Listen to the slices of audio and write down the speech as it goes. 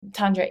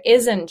Tantra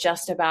isn't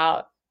just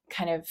about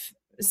kind of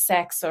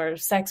sex or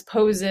sex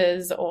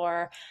poses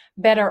or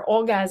better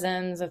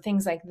orgasms or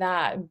things like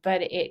that,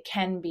 but it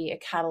can be a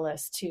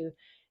catalyst to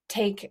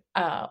take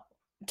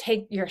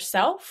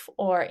yourself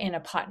or in a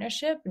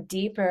partnership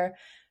deeper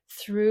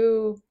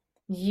through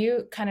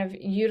you kind of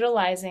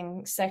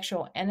utilizing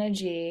sexual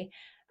energy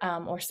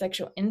or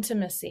sexual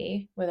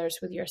intimacy, whether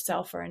it's with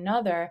yourself or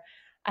another,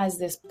 as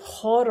this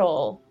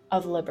portal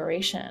of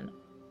liberation.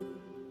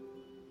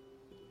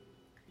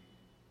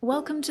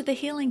 Welcome to the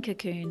Healing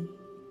Cocoon.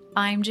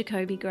 I'm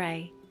Jacoby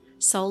Gray,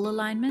 soul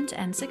alignment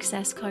and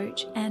success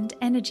coach and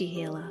energy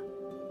healer,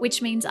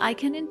 which means I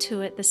can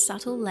intuit the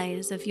subtle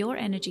layers of your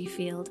energy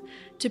field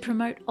to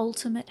promote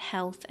ultimate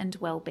health and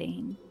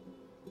well-being.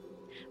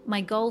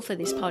 My goal for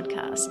this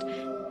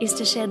podcast is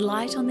to shed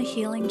light on the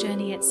healing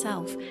journey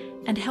itself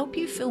and help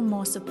you feel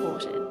more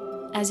supported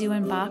as you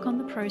embark on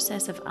the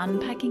process of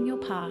unpacking your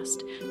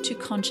past to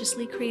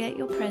consciously create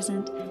your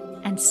present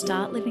and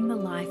start living the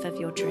life of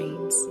your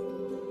dreams.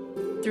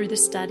 Through the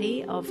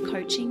study of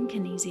coaching,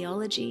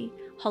 kinesiology,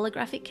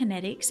 holographic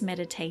kinetics,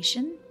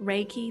 meditation,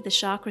 Reiki, the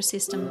chakra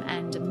system,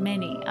 and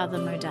many other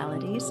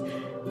modalities,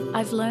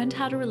 I've learned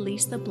how to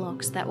release the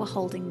blocks that were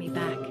holding me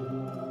back.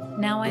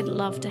 Now I'd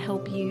love to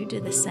help you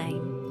do the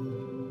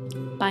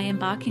same. By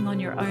embarking on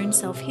your own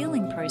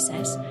self-healing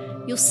process,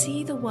 you'll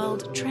see the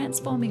world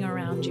transforming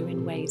around you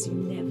in ways you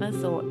never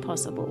thought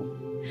possible.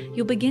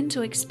 You'll begin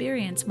to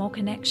experience more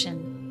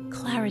connection,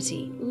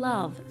 clarity,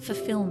 love,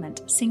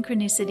 fulfillment,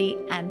 synchronicity,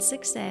 and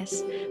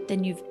success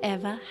than you've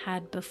ever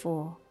had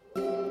before.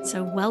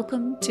 So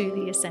welcome to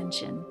the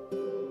Ascension.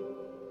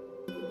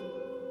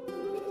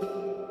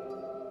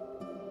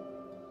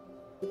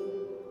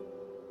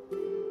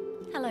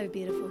 Hello,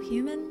 beautiful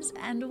humans,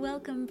 and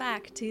welcome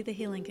back to the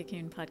Healing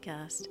Cocoon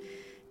podcast.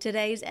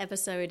 Today's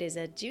episode is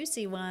a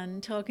juicy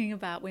one, talking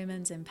about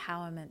women's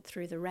empowerment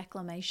through the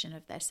reclamation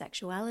of their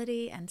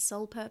sexuality and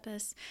soul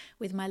purpose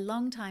with my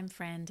longtime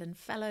friend and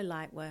fellow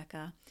light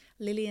worker,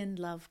 Lillian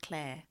Love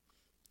Claire.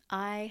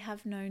 I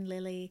have known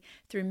Lily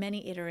through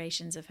many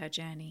iterations of her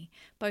journey,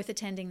 both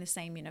attending the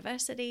same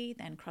university,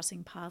 then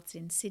crossing paths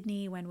in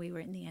Sydney when we were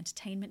in the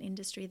entertainment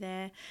industry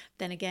there,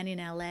 then again in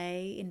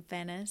LA, in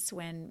Venice,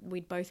 when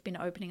we'd both been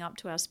opening up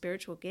to our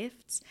spiritual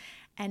gifts.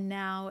 And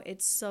now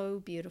it's so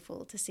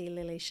beautiful to see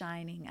Lily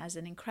shining as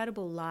an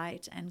incredible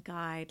light and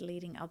guide,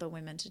 leading other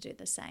women to do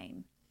the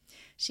same.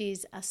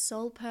 She's a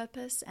soul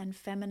purpose and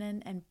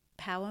feminine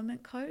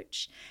empowerment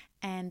coach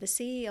and the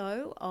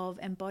CEO of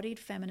Embodied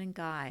Feminine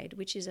Guide,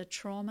 which is a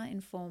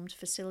trauma-informed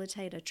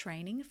facilitator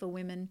training for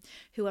women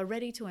who are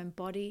ready to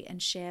embody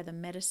and share the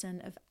medicine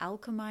of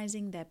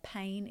alchemizing their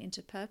pain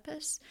into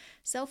purpose,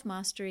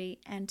 self-mastery,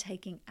 and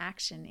taking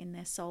action in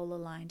their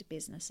soul-aligned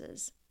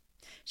businesses.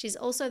 She's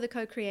also the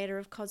co-creator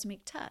of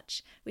Cosmic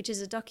Touch, which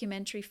is a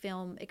documentary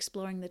film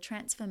exploring the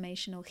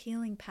transformational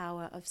healing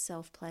power of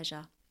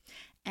self-pleasure.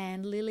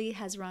 And Lily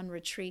has run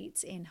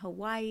retreats in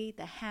Hawaii,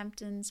 the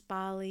Hamptons,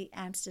 Bali,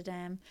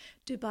 Amsterdam,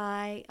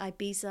 Dubai,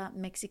 Ibiza,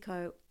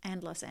 Mexico,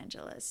 and Los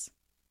Angeles.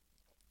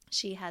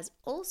 She has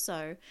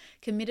also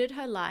committed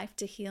her life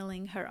to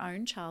healing her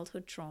own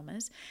childhood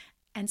traumas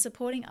and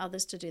supporting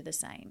others to do the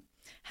same.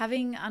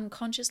 Having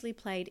unconsciously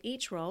played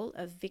each role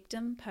of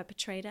victim,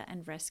 perpetrator,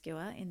 and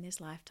rescuer in this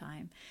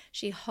lifetime,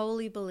 she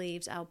wholly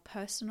believes our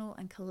personal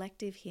and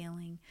collective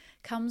healing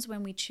comes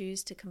when we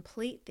choose to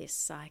complete this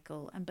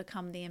cycle and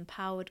become the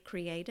empowered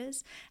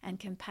creators and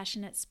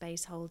compassionate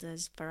space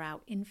holders for our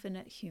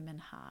infinite human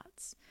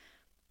hearts.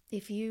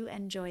 If you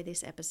enjoy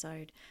this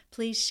episode,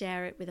 please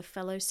share it with a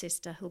fellow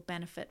sister who'll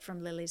benefit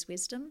from Lily's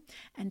wisdom,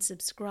 and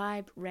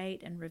subscribe,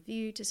 rate, and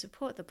review to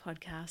support the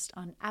podcast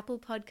on Apple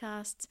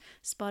Podcasts,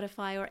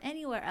 Spotify, or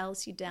anywhere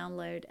else you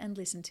download and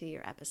listen to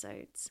your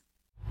episodes.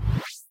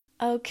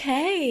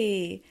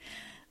 Okay,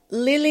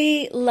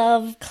 Lily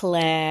Love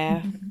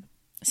Claire.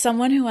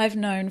 Someone who I've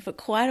known for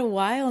quite a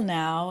while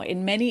now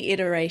in many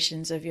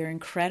iterations of your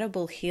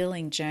incredible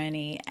healing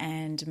journey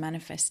and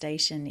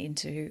manifestation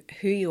into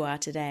who you are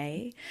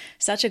today.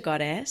 Such a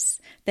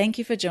goddess. Thank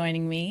you for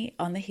joining me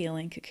on the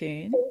Healing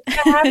Cocoon.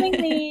 Thanks for having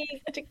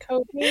me,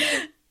 Jacoby.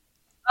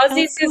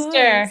 Aussie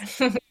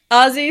sister.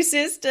 Aussie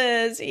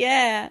sisters,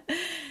 yeah.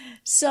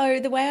 So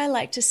the way I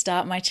like to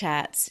start my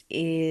chats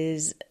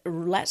is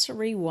let's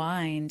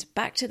rewind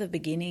back to the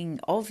beginning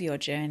of your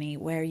journey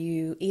where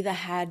you either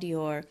had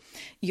your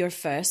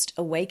first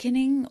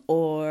awakening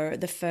or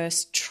the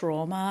first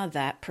trauma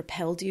that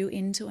propelled you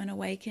into an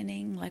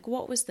awakening. Like,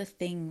 what was the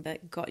thing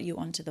that got you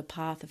onto the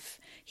path of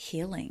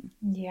healing?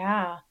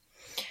 Yeah.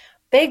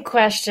 Big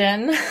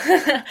question.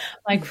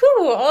 Like,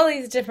 whew, all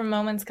these different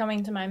moments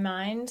coming to my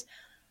mind.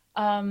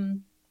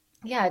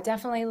 Yeah,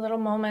 definitely little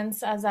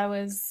moments as I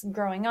was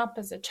growing up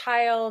as a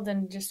child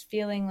and just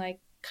feeling like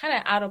kind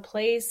of out of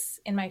place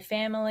in my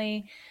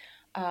family,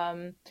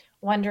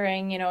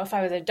 wondering, if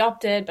I was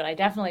adopted, but I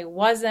definitely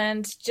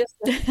wasn't. Just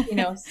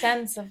this,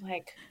 sense of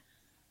like,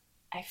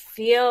 I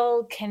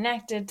feel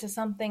connected to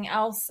something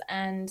else,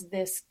 and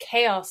this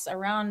chaos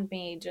around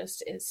me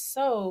just is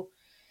so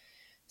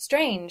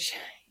strange.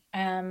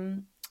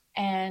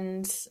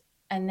 and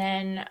and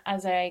then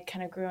as I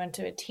kind of grew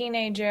into a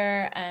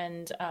teenager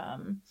and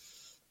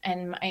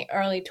my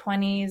early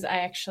 20s, I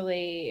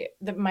actually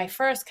my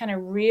first kind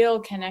of real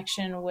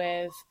connection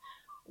with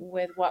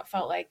what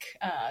felt like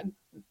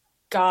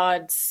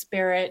God,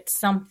 spirit,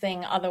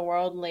 something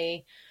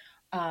otherworldly,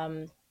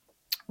 um,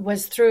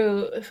 was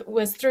through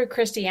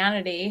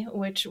Christianity,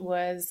 which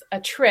was a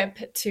trip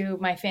to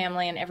my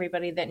family and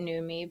everybody that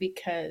knew me,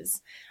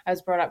 because I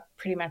was brought up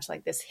pretty much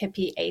like this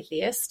hippie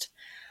atheist.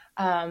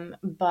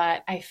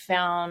 But I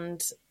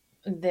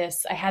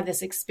had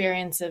this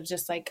experience of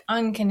just like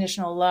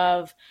unconditional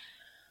love,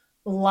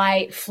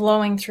 light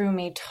flowing through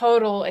me,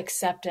 total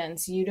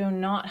acceptance. You do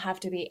not have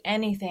to be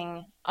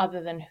anything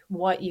other than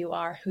what you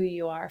are, who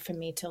you are, for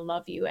me to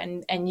love you,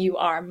 and you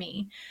are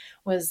me,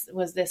 was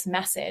this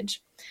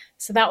message.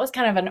 So that was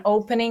kind of an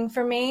opening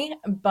for me,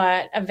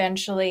 but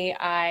eventually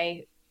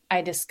I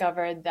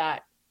discovered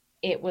that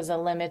it was a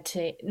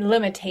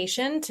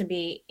limitation to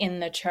be in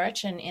the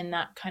church and in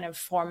that kind of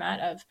format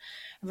of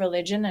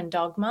religion and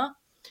dogma.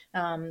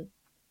 Um,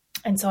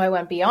 and so I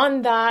went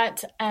beyond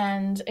that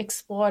and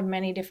explored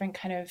many different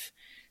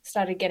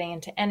started getting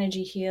into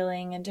energy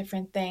healing and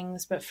different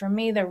things. But for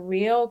me, the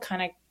real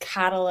kind of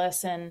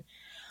catalyst and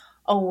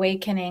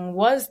awakening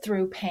was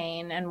through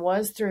pain, and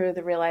was through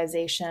the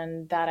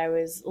realization that I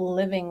was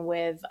living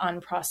with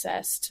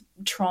unprocessed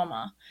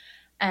trauma.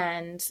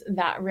 And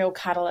that real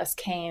catalyst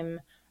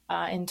came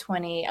in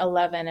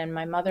 2011, and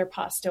my mother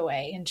passed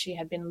away, and she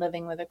had been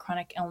living with a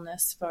chronic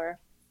illness for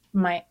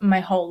my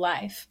whole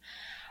life.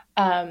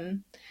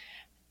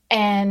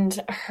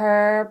 And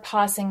her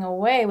passing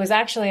away was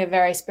actually a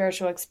very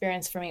spiritual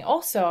experience for me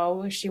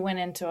also. She went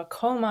into a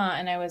coma,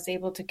 and I was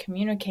able to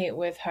communicate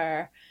with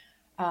her.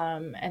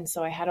 And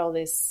so I had all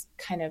these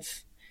kind of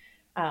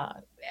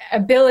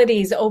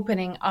abilities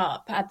opening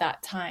up at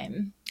that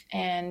time.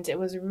 And it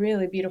was a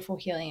really beautiful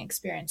healing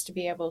experience to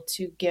be able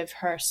to give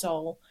her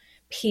soul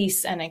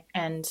peace and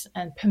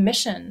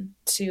permission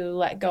to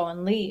let go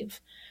and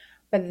leave.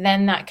 But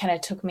then that kind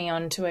of took me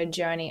on to a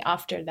journey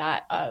after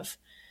that of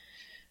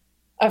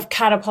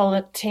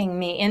catapulting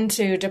me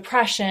into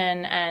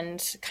depression,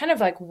 and kind of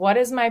like, what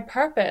is my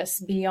purpose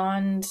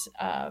beyond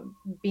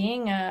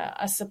being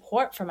a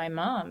support for my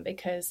mom?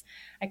 Because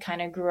I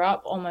kind of grew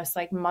up almost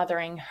like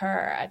mothering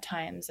her at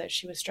times as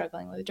she was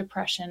struggling with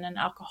depression and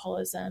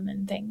alcoholism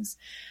and things.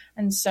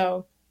 And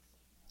so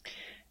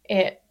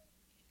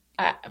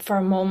for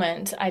a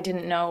moment, I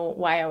didn't know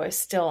why I was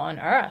still on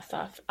earth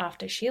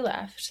after she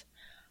left.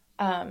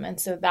 And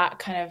so that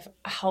kind of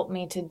helped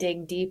me to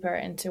dig deeper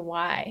into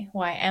why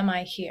am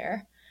I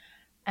here,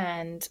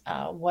 and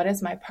what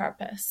is my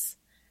purpose,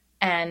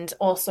 and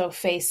also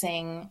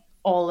facing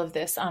all of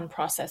this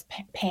unprocessed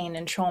pain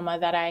and trauma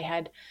that I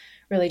had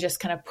really just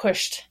kind of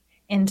pushed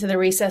into the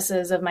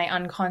recesses of my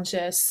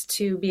unconscious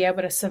to be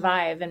able to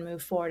survive and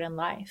move forward in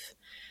life.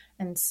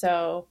 And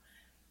so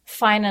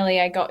finally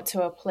I got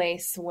to a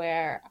place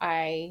where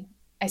I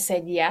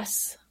said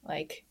yes,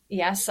 like,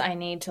 yes, I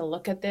need to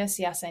look at this.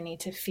 Yes, I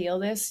need to feel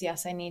this.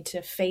 Yes, I need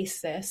to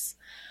face this.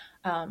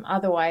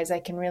 Otherwise, I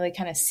can really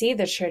kind of see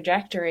the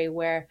trajectory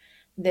where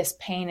this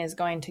pain is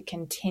going to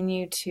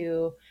continue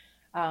to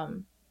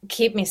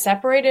keep me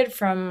separated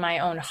from my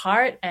own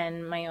heart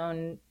and my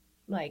own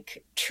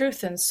like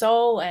truth and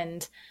soul,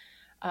 and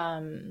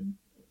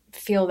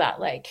feel that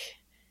like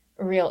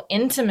real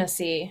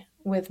intimacy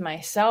with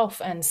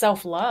myself and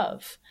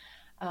self-love.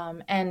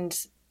 And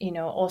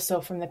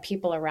also from the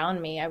people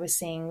around me, I was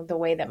seeing the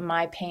way that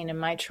my pain and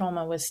my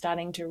trauma was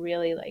starting to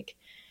really like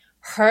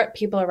hurt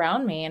people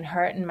around me and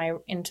hurt in my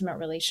intimate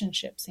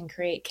relationships and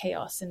create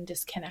chaos and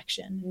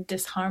disconnection and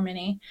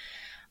disharmony.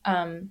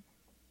 And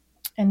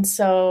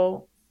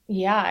so,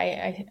 yeah,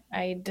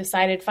 I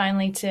decided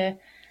finally to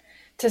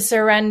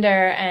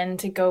surrender and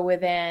to go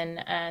within.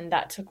 And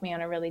that took me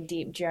on a really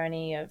deep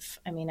journey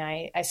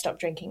I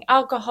stopped drinking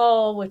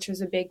alcohol, which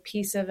was a big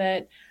piece of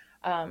it.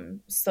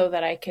 So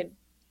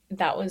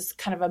that was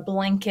kind of a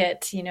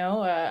blanket,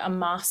 a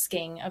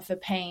masking of the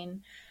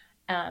pain.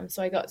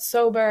 So I got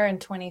sober in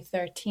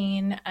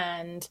 2013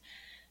 and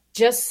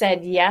just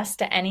said yes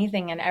to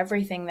anything and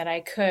everything that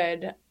I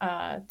could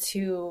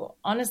to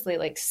honestly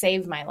like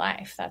save my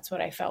life. That's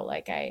what I felt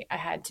like I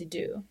had to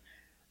do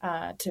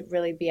to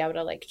really be able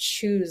to like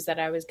choose that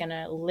I was going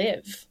to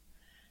live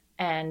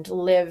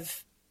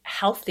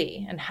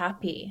healthy and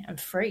happy and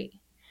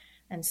free.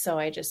 And so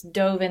I just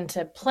dove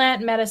into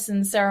plant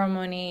medicine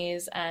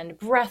ceremonies and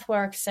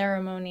breathwork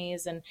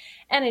ceremonies and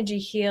energy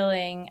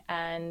healing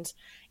and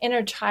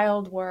inner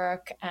child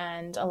work.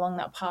 And along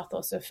that path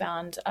also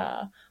found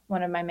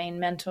one of my main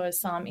mentors,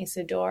 Sam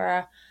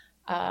Isadora,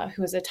 who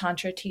was a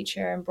Tantra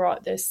teacher and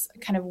brought this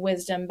kind of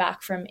wisdom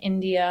back from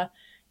India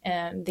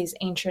and these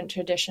ancient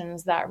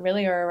traditions that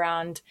really are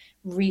around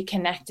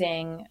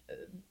reconnecting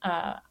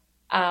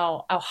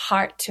our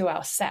heart to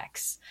our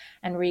sex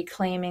and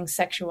reclaiming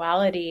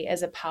sexuality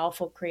as a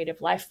powerful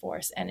creative life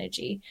force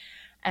energy.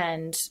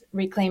 and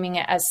reclaiming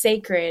it as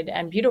sacred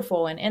and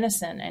beautiful and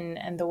innocent,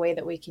 and the way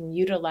that we can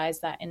utilize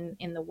that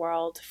in the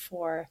world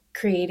for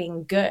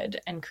creating good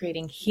and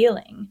creating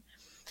healing.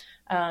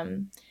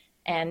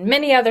 And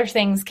many other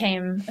things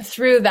came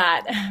through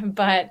that.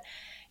 But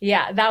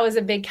yeah, that was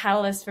a big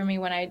catalyst for me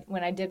when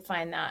I did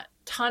find that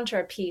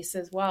Tantra piece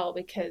as well,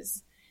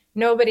 because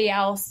nobody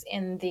else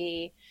in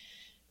the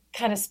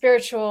kind of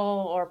spiritual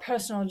or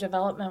personal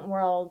development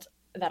world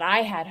that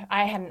I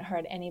hadn't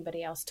heard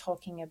anybody else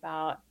talking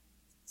about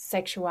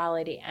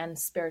sexuality and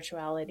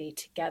spirituality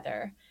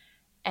together.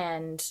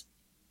 And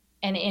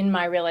in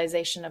my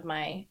realization of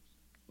my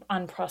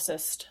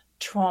unprocessed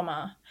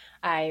trauma,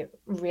 I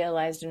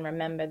realized and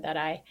remembered that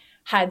I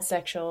had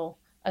sexual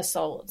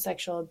assault,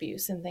 sexual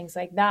abuse, and things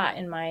like that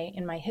in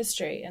my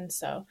history. And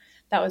so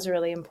that was a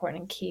really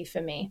important key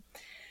for me.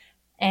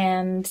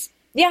 And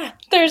yeah,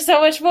 there's so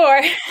much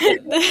more.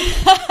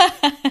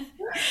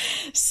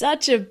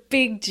 Such a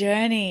big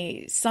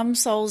journey. Some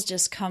souls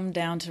just come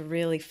down to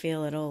really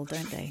feel it all,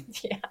 don't they?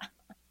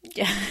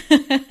 Yeah.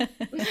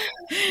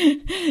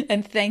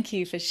 And thank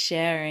you for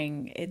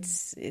sharing.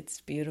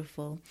 It's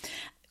beautiful.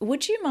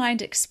 Would you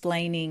mind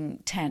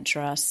explaining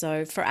Tantra?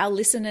 So for our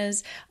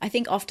listeners, I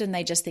think often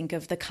they just think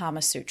of the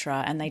Kama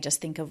Sutra and they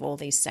just think of all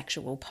these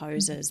sexual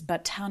poses,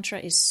 but Tantra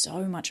is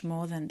so much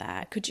more than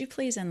that. Could you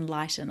please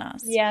enlighten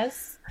us?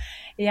 Yes.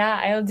 Yeah,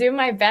 I'll do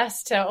my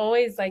best to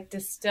always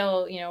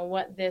distill,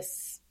 what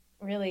this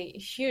really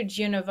huge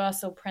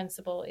universal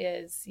principle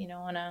is,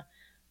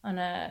 on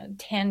a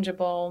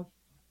tangible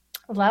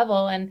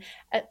level. And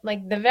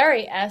the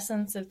very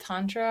essence of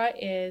Tantra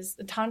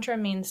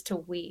means to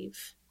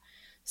weave.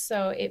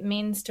 So it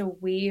means to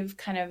weave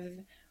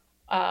kind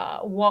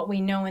of what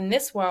we know in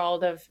this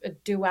world of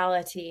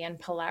duality and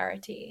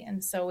polarity.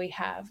 And so we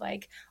have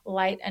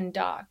light and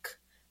dark,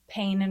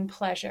 pain and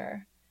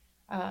pleasure,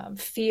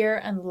 fear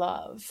and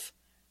love,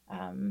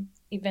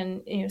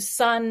 even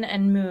sun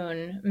and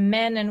moon,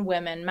 men and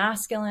women,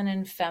 masculine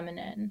and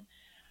feminine.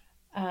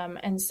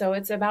 And so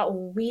it's about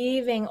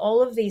weaving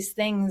all of these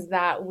things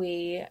that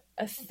we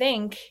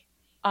think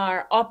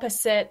are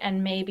opposite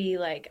and maybe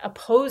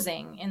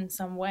opposing in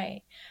some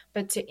way,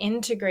 but to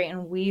integrate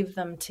and weave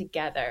them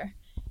together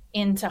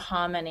into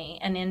harmony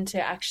and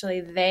into actually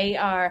they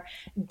are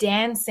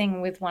dancing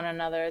with one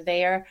another.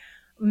 They are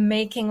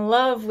making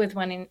love with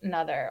one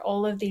another.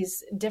 All of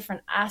these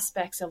different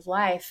aspects of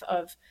life,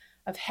 of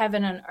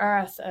heaven and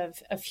earth,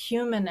 of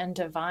human and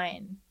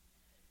divine.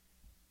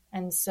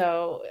 And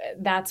so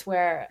that's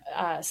where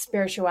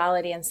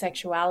spirituality and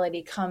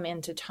sexuality come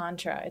into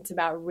Tantra. It's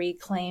about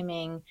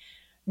reclaiming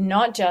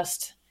not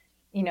just,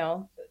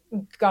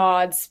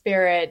 God,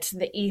 spirit,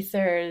 the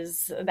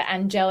ethers, the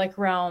angelic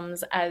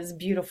realms as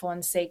beautiful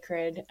and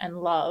sacred and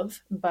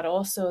love, but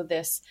also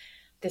this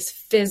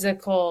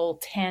physical,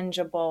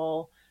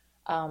 tangible,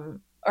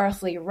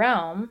 earthly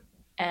realm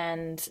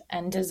and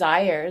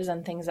desires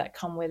and things that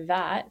come with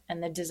that,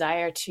 and the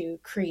desire to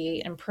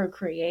create and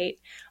procreate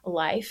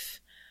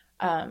life.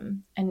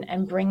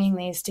 And bringing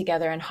these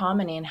together in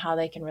harmony and how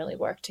they can really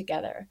work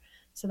together.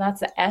 So that's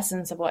the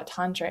essence of what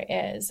Tantra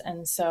is.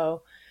 And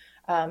so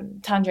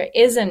Tantra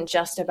isn't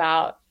just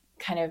about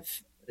kind of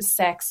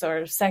sex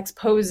or sex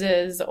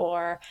poses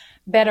or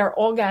better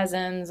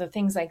orgasms or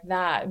things like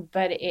that,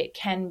 but it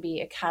can be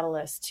a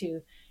catalyst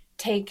to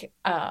take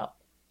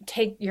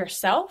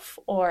yourself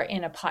or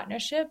in a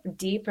partnership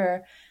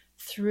deeper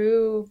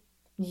through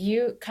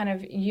you kind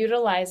of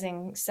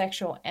utilizing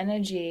sexual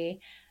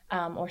energy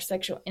or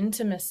sexual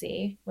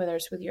intimacy, whether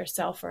it's with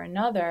yourself or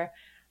another,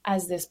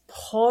 as this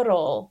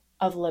portal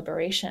of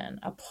liberation,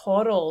 a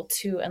portal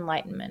to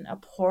enlightenment, a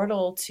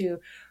portal to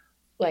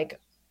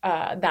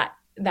that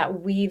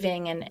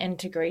weaving and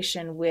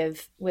integration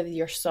with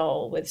your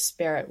soul, with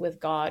spirit, with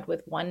God,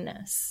 with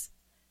oneness.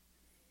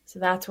 So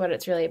that's what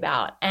it's really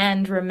about.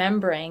 And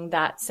remembering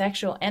that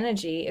sexual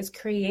energy is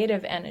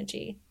creative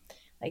energy.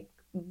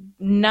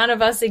 None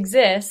of us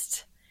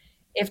exist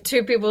if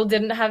two people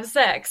didn't have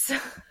sex.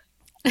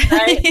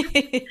 Right?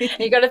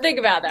 You got to think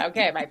about that.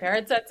 Okay, my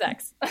parents had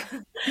sex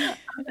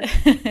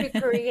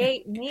to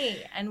create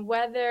me, and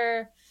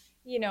whether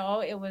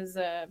it was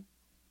a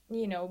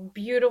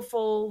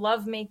beautiful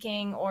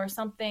lovemaking or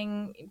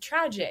something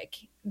tragic,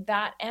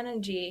 that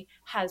energy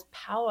has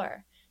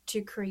power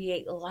to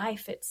create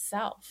life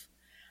itself.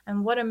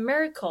 And what a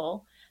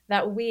miracle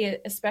that we,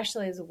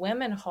 especially as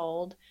women,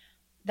 hold,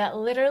 that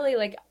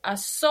literally a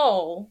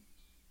soul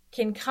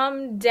can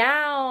come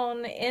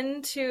down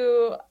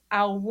into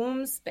our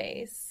womb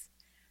space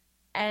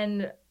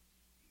and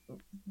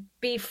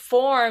be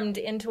formed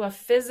into a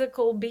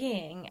physical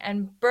being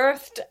and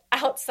birthed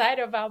outside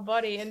of our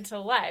body into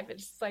life.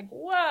 It's just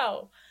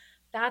whoa,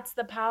 that's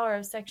the power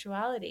of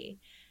sexuality.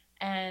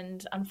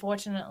 And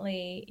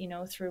unfortunately,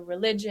 through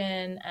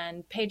religion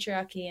and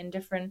patriarchy and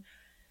different,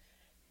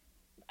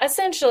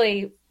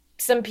 essentially,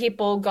 some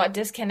people got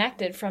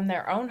disconnected from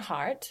their own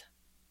heart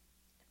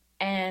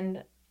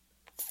and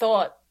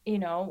thought,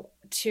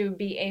 to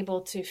be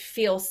able to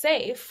feel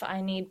safe,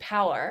 I need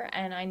power,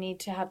 and I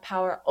need to have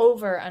power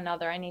over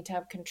another. I need to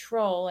have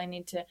control. I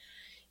need to,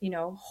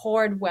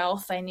 hoard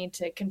wealth. I need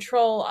to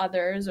control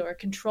others or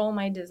control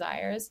my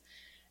desires.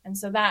 And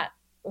so that,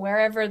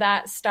 wherever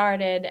that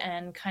started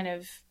and kind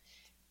of,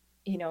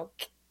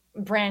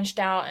 branched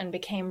out and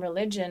became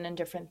religion and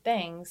different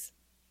things,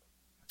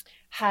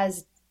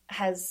 has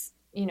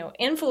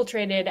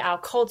infiltrated our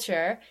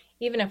culture.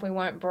 Even if we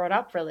weren't brought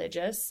up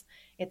religious,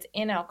 it's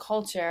in our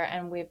culture,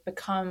 and we've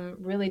become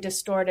really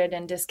distorted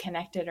and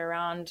disconnected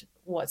around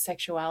what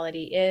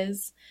sexuality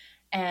is.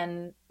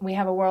 And we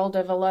have a world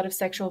of a lot of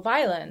sexual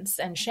violence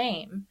and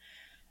shame.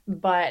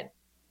 But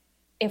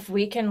if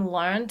we can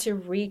learn to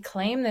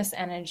reclaim this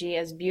energy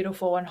as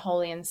beautiful and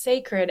holy and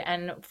sacred,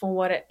 and for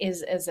what it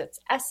is as its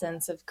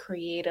essence of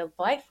creative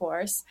life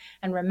force,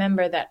 and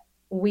remember that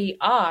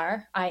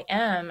I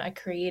am a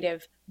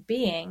creative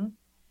being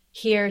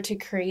here to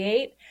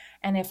create.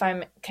 And if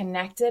I'm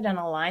connected and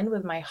aligned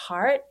with my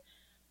heart,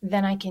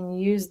 then I can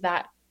use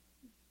that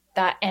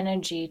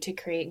energy to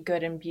create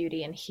good and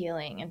beauty and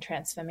healing and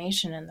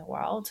transformation in the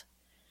world.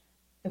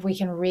 If we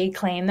can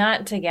reclaim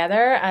that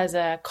together as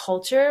a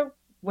culture,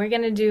 we're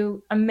going to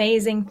do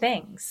amazing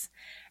things.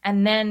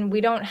 And then we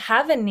don't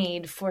have a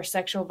need for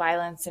sexual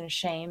violence and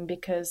shame,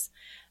 because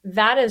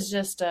that is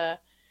just a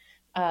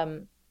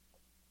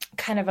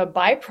kind of a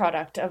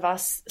byproduct of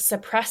us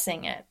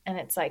suppressing it. And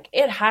it's like,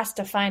 it has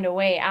to find a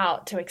way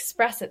out to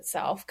express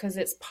itself because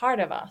it's part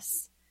of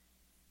us.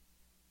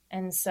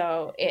 And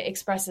so it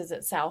expresses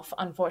itself,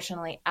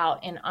 unfortunately,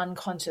 out in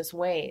unconscious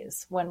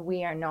ways when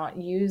we are not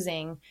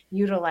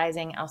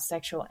utilizing our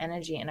sexual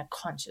energy in a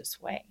conscious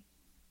way.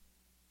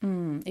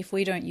 If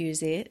we don't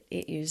use it,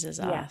 it uses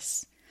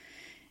us.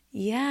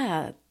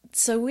 Yeah.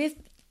 So with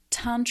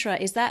Tantra,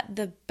 is that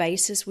the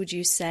basis, would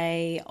you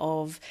say,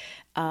 of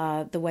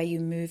the way you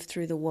move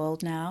through the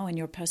world now and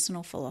your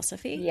personal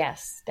philosophy?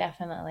 Yes,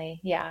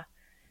 definitely. Yeah.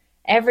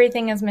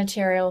 Everything is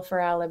material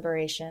for our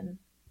liberation.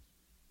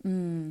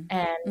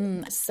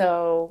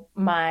 So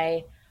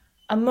my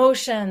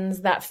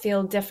emotions that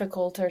feel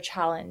difficult or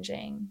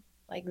challenging,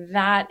 like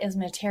that is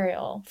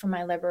material for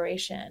my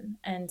liberation.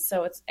 And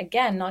so it's,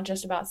 again, not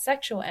just about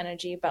sexual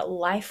energy, but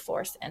life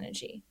force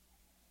energy.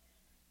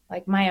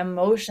 Like my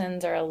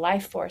emotions are a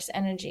life force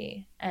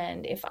energy.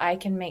 And if I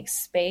can make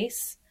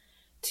space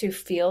to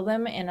feel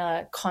them in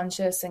a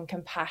conscious and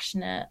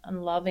compassionate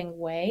and loving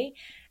way,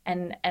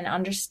 and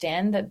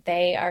understand that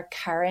they are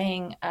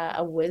carrying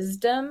a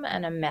wisdom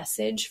and a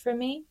message for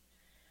me,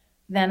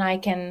 then I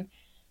can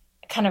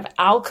kind of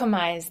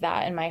alchemize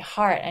that in my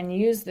heart and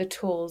use the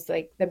tools.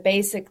 Like the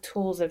basic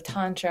tools of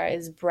Tantra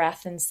is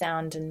breath and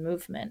sound and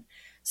movement.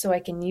 So I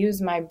can use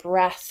my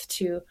breath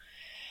to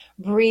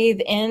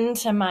breathe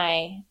into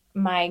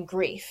my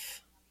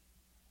grief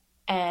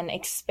and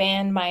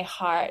expand my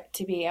heart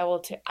to be able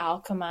to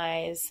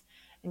alchemize,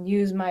 and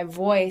use my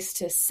voice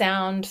to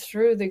sound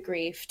through the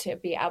grief to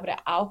be able to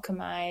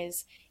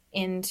alchemize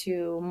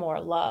into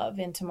more love,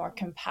 into more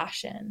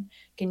compassion.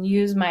 I can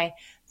use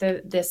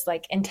this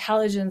like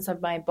intelligence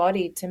of my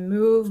body to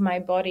move my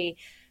body,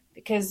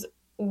 because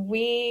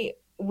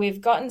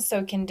we've gotten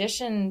so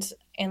conditioned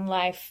in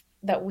life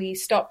that we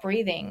stop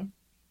breathing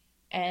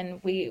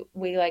and we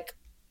like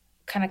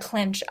kind of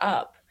clench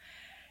up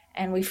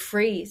and we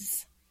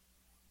freeze.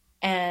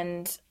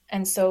 And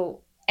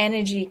so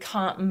energy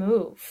can't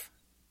move.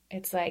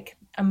 It's like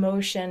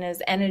emotion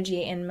is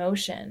energy in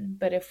motion.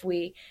 But if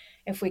we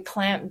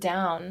clamp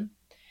down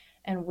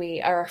and we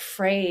are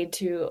afraid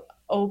to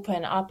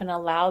open up and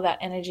allow that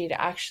energy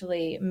to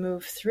actually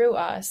move through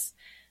us,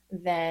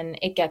 then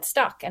it gets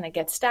stuck and it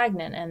gets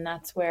stagnant. And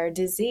that's where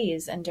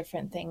disease and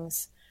different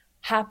things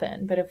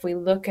happen. But if we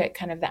look at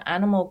kind of the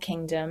animal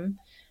kingdom,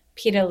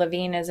 Peter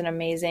Levine is an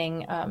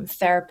amazing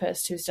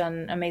therapist who's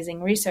done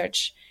amazing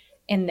research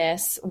in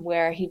this,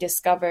 where he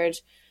discovered,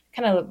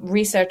 kind of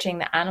researching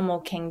the animal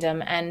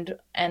kingdom and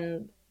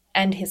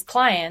his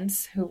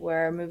clients who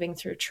were moving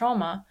through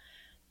trauma,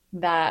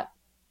 that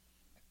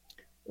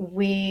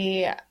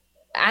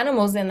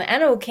animals in the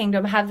animal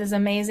kingdom have this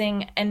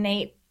amazing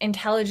innate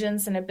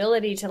intelligence and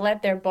ability to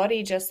let their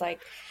body just like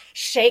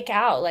shake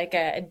out, like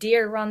a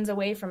deer runs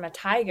away from a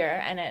tiger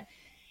and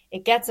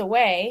it gets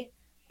away,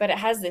 but it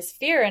has this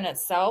fear in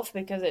itself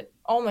because it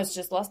almost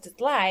just lost its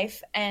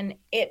life, and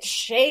it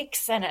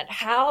shakes and it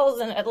howls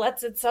and it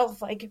lets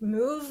itself like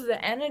move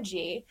the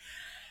energy.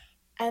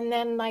 And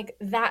then like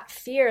that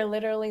fear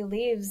literally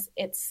leaves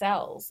its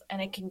cells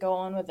and it can go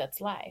on with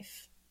its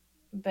life.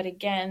 But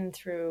again,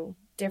 through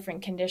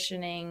different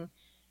conditioning,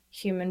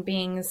 human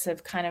beings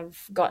have kind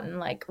of gotten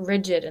like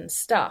rigid and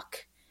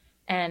stuck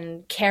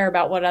and care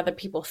about what other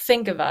people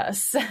think of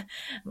us.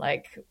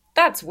 Like,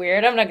 that's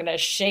weird. I'm not going to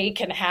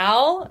shake and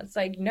howl. It's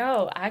like,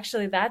 no,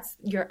 actually, that's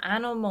your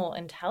animal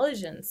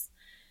intelligence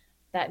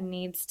that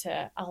needs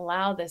to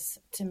allow this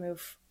to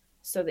move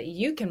so that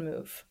you can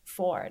move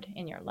forward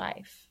in your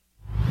life.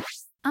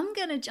 I'm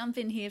going to jump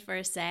in here for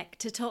a sec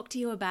to talk to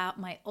you about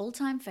my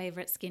all-time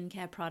favorite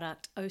skincare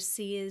product,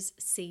 Osea's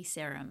Sea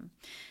Serum.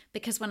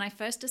 Because when I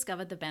first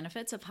discovered the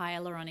benefits of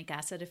hyaluronic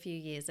acid a few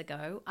years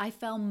ago, I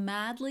fell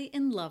madly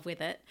in love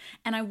with it,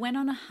 and I went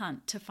on a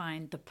hunt to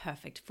find the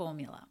perfect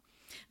formula.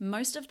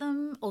 Most of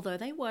them, although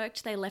they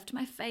worked, they left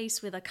my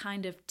face with a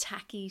kind of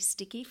tacky,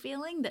 sticky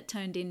feeling that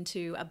turned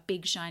into a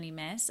big shiny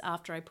mess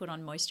after I put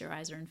on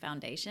moisturizer and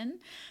foundation.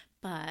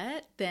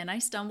 But then I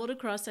stumbled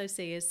across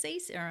Osea's sea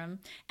serum,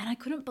 and I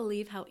couldn't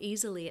believe how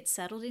easily it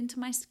settled into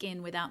my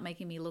skin without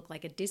making me look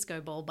like a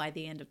disco ball by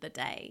the end of the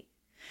day.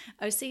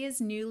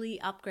 Osea's newly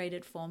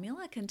upgraded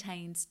formula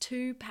contains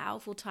 2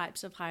 powerful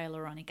types of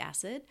hyaluronic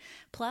acid,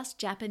 plus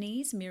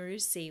Japanese miru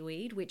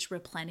seaweed, which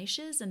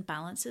replenishes and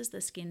balances the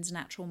skin's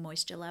natural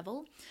moisture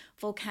level,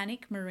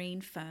 volcanic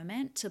marine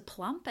ferment to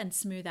plump and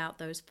smooth out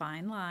those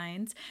fine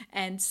lines,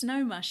 and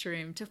snow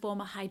mushroom to form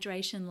a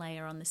hydration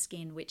layer on the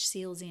skin which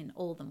seals in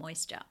all the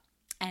moisture.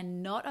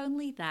 And not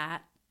only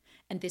that,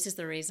 and this is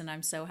the reason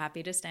I'm so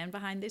happy to stand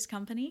behind this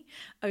company,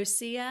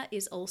 Osea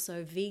is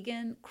also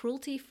vegan,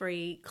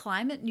 cruelty-free,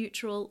 climate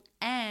neutral,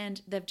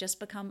 and they've just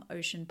become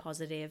ocean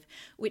positive,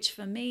 which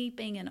for me,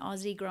 being an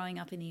Aussie growing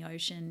up in the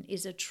ocean,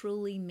 is a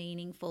truly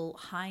meaningful,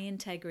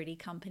 high-integrity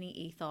company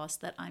ethos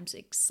that I'm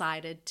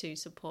excited to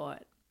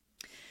support.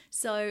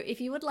 So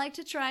if you would like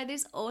to try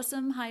this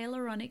awesome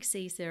hyaluronic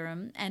sea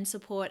serum and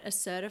support a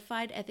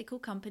certified ethical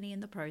company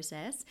in the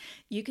process,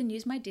 you can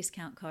use my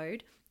discount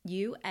code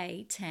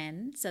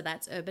UA10, so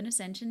that's Urban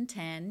Ascension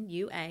 10,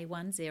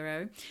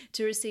 UA10,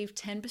 to receive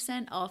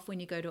 10% off when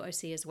you go to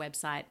Osea's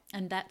website,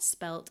 and that's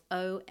spelt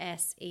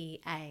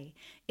OSEA.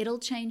 It'll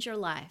change your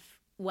life.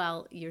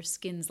 Well, your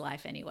skin's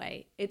life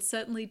anyway. It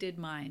certainly did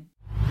mine.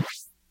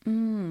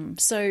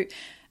 So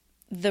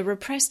the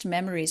repressed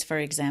memories, for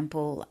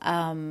example,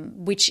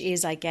 which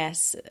is, I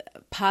guess,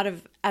 part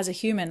of, as a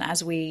human,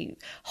 as we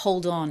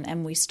hold on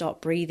and we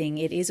stop breathing,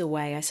 it is a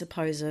way, I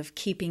suppose, of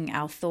keeping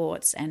our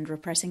thoughts and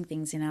repressing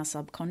things in our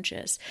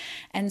subconscious.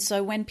 And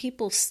so when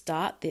people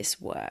start this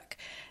work,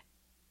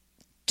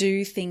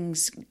 do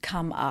things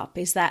come up?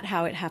 Is that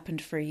how it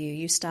happened for you?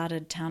 You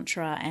started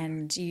Tantra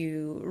and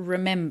you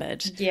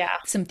remembered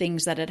some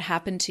things that had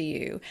happened to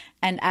you.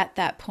 And at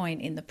that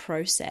point in the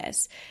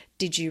process,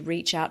 did you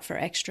reach out for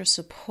extra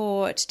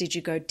support? Did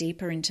you go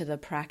deeper into the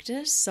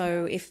practice?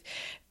 So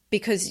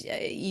because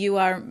you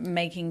are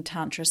making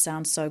Tantra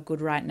sound so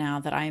good right now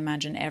that I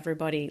imagine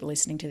everybody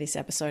listening to this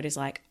episode is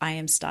like, I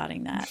am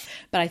starting that.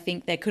 But I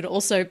think there could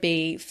also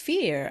be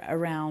fear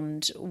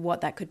around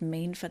what that could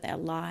mean for their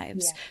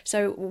lives. Yeah.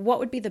 So what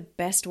would be the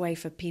best way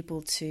for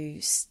people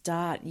to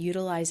start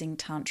utilizing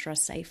Tantra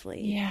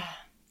safely?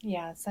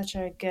 Yeah, it's such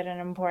a good and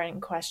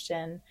important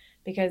question,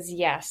 because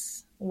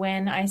yes,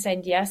 when I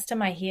said yes to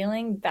my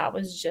healing, that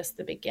was just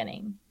the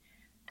beginning.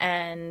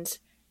 And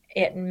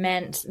it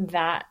meant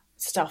that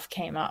stuff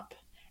came up,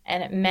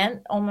 and it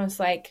meant almost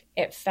like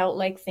it felt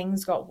like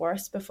things got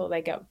worse before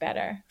they got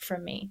better for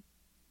me.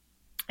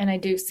 And I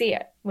do see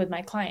it with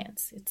my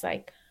clients. It's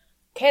like,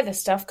 okay, the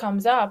stuff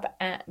comes up,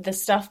 and the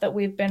stuff that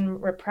we've been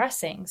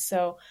repressing.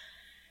 So,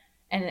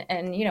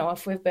 and you know,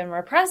 if we've been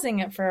repressing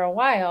it for a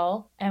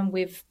while and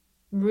we've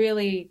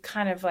really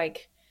kind of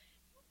like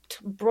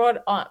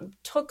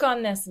took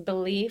on this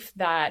belief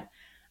that,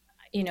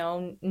 you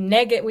know,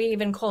 we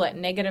even call it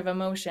negative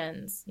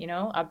emotions, you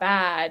know, a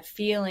bad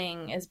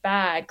feeling is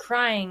bad,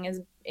 crying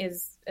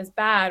is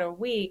bad or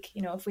weak.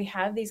 You know, if we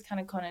have these kind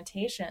of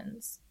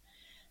connotations,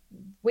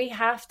 we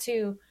have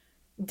to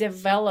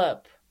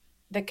develop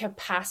the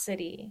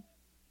capacity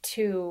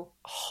to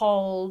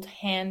hold,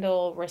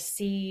 handle,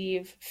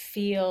 receive,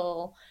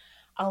 feel,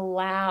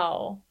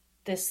 allow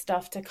this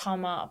stuff to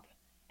come up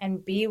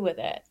and be with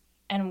it.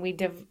 And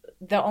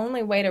the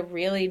only way to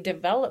really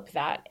develop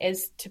that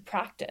is to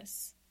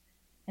practice,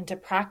 and to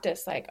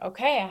practice like,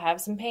 okay, I have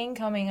some pain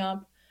coming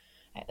up.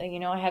 You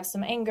know, I have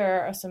some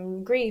anger or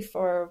some grief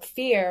or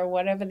fear,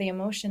 whatever the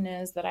emotion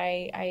is that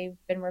I've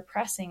been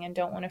repressing and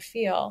don't want to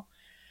feel.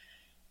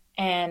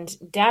 And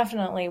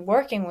definitely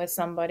working with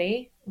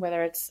somebody,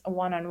 whether it's a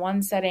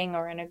one-on-one setting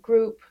or in a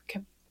group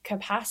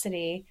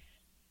capacity,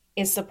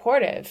 is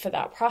supportive for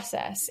that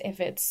process. If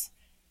it's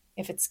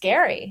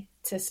scary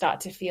to start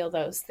to feel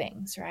those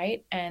things,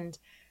 right? And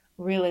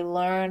really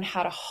learn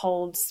how to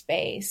hold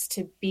space,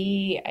 to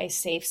be a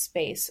safe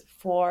space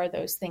for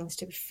those things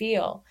to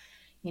feel,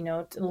 you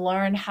know, to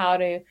learn how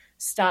to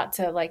start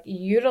to like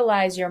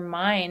utilize your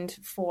mind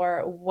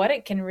for what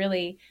it can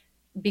really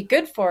be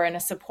good for in a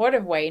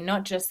supportive way,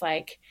 not just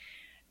like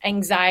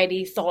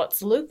anxiety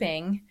thoughts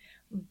looping,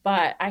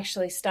 but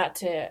actually start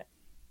to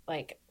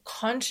like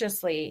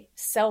consciously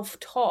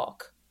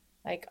self-talk.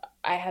 Like,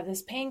 I have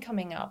this pain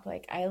coming up.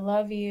 Like, I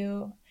love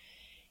you.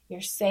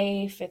 You're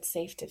safe. It's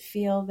safe to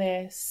feel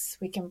this.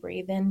 We can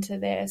breathe into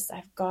this.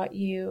 I've got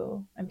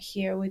you. I'm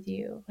here with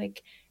you.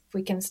 Like, if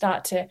we can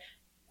start to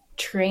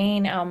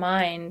train our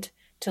mind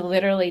to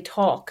literally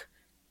talk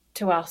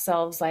to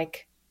ourselves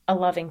like a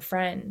loving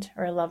friend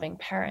or a loving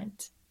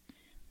parent,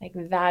 like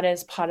that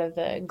is part of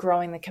the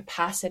growing the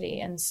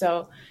capacity. And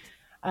so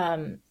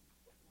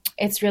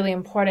it's really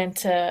important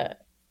to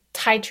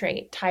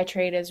titrate.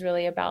 Titrate is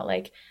really about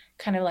like,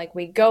 kind of like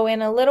we go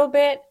in a little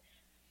bit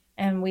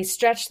and we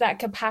stretch that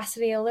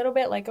capacity a little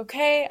bit. Like,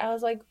 okay, I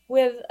was like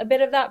with a bit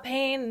of that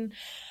pain and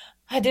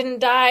I didn't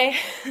die.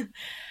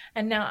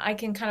 And now I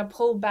can kind of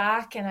pull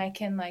back and I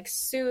can like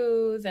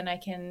soothe and I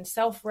can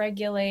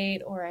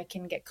self-regulate, or I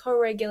can get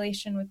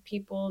co-regulation with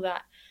people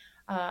that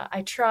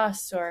I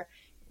trust, or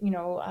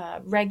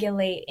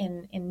regulate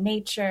in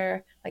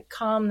nature, like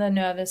calm the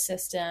nervous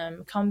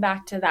system, come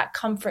back to that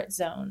comfort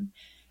zone.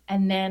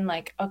 And then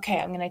like, okay,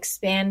 I'm going to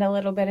expand a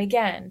little bit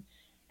again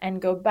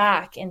and go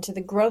back into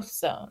the growth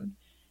zone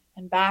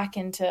and back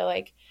into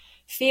like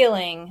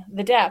feeling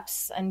the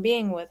depths and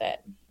being with it.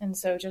 And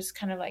so just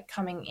kind of like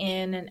coming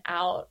in and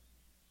out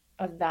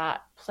of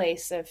that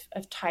place of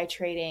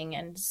titrating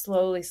and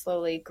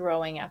slowly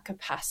growing our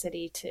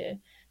capacity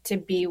to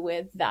be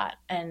with that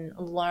and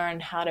learn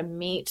how to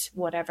meet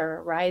whatever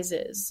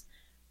arises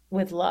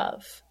with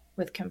love,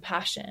 with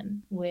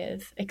compassion,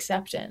 with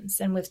acceptance,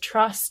 and with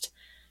trust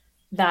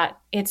that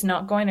it's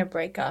not going to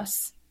break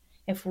us.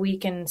 If we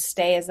can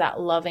stay as that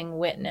loving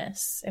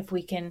witness, if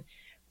we can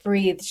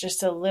breathe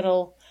just a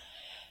little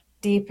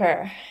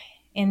deeper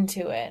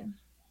into it.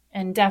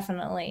 And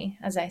definitely,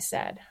 as I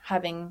said,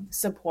 having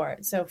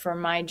support. So for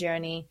my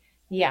journey,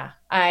 yeah,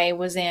 I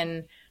was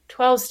in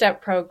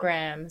 12-step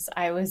programs.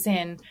 I was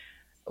in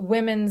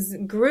women's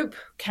group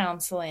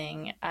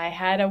counseling. I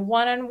had a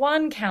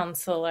one-on-one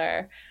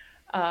counselor,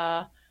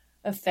 a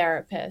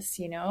therapist,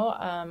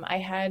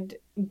 I had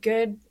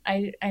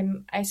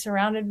I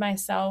surrounded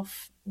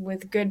myself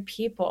with good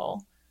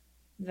people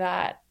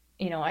that,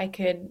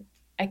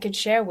 I could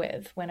share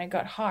with when it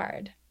got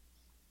hard.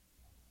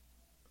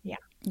 Yeah.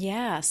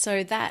 Yeah.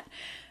 So that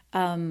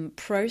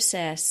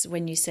process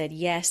when you said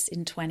yes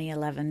in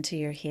 2011 to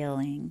your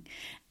healing,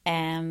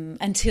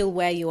 until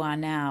where you are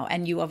now,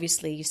 and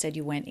you said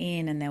you went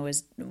in and there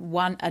was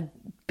a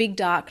big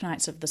dark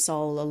nights of the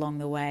soul along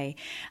the way.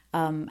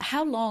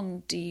 How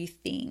long do you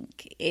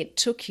think it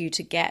took you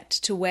to get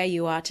to where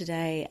you are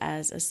today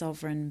as a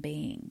sovereign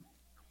being?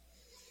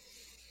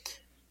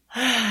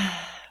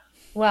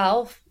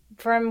 Well,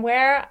 from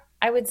where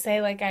I would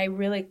say like I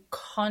really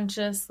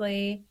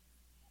consciously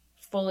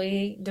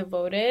fully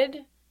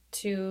devoted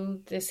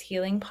to this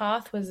healing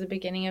path was the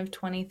beginning of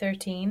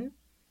 2013,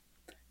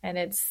 and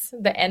it's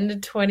the end of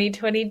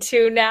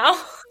 2022 now.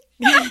 So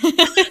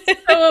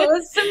it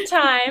was some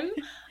time.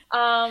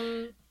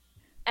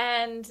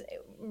 And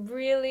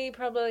really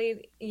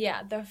probably,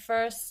 yeah, the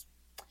first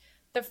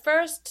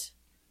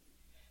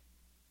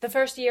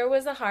year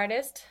was the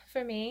hardest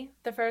for me.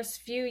 The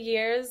first few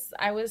years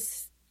I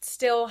was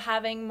still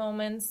having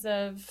moments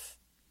of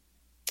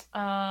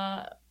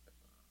the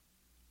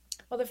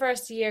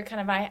first year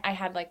kind of I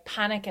had like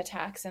panic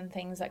attacks and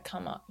things that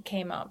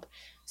came up.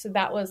 So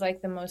that was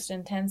like the most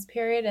intense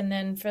period. And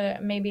then for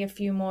maybe a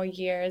few more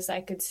years,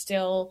 I could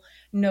still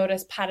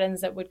notice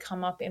patterns that would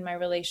come up in my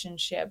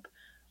relationship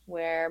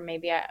where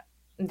maybe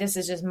this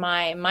is just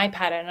my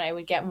pattern. I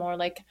would get more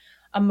like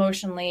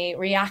emotionally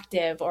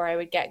reactive, or I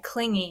would get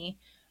clingy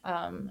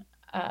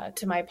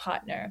to my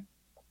partner.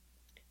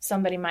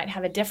 Somebody might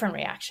have a different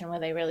reaction where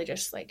they really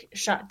just like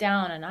shut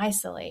down and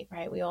isolate,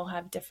 right? We all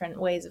have different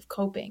ways of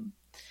coping.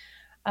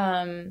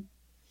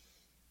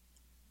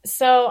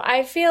 So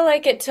I feel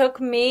like it took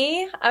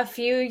me a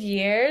few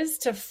years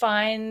to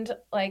find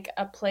like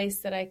a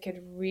place that I could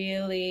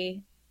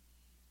really,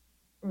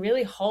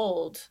 really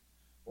hold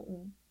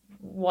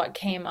what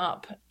came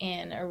up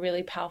in a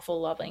really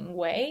powerful, loving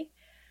way.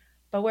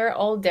 But we're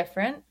all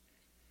different.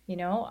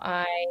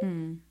 I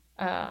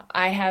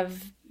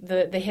have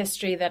the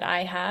history that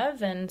I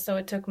have, and so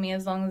it took me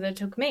as long as it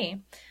took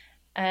me.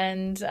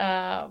 And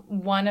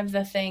one of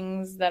the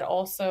things that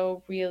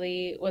also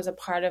really was a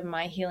part of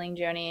my healing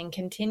journey and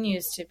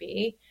continues to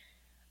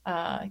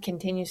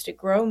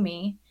grow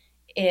me,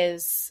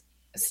 is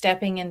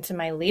stepping into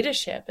my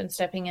leadership and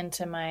stepping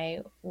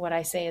into what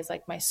I say is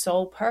like my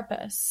soul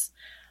purpose,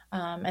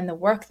 and the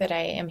work that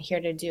I am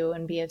here to do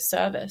and be of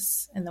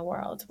service in the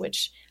world,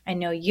 which I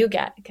know you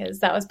get because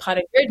that was part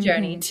of your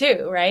journey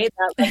too, right?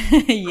 That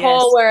like, Yes.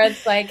 call where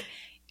it's like,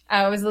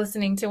 I was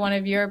listening to one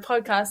of your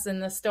podcasts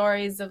and the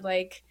stories of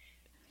like,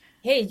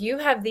 hey, you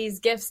have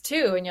these gifts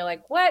too. And you're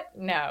like, what?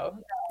 No.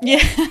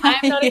 Yeah.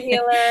 I'm not a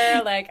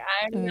healer. Like,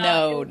 I'm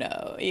not.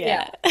 No.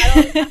 Yeah. I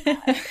don't have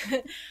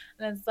that.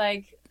 And it's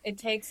like, it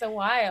takes a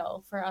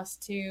while for us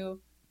to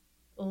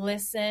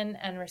listen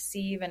and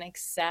receive and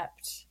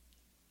accept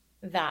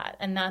that.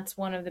 And that's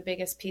one of the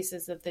biggest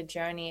pieces of the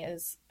journey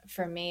is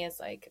for me is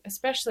like,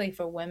 especially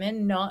for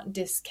women, not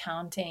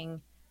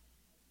discounting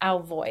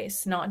our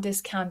voice, not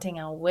discounting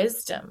our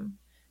wisdom,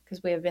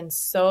 because we have been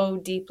so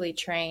deeply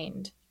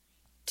trained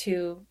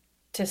to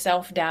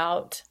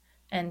self-doubt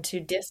and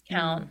to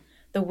discount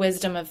the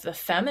wisdom of the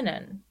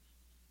feminine,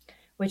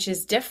 which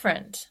is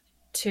different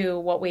to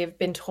what we have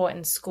been taught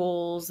in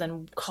schools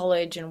and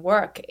college and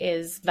work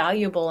is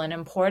valuable and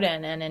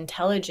important, and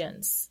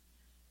intelligence,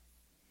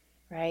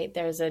 right?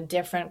 There's a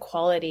different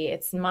quality.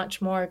 It's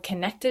much more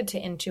connected to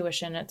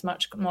intuition. It's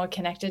much more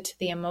connected to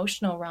the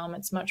emotional realm.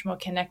 It's much more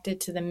connected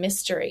to the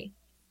mystery.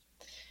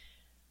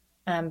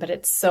 But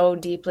it's so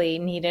deeply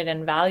needed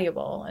and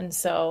valuable. And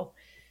so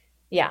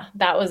yeah,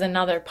 that was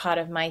another part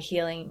of my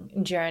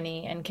healing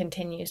journey and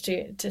continues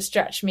to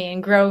stretch me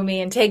and grow me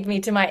and take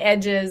me to my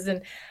edges,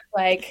 and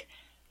like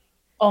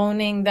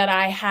owning that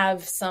I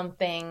have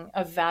something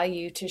of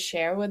value to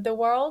share with the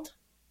world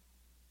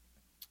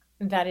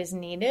that is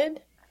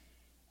needed.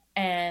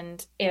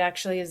 And it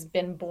actually has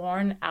been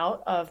born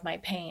out of my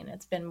pain.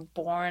 It's been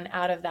born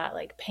out of that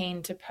like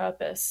pain to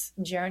purpose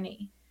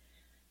journey.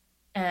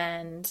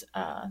 And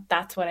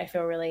that's what I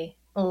feel really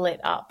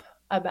lit up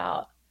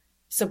about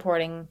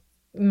supporting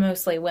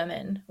mostly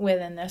women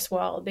within this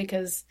world,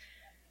 because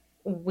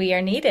we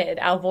are needed.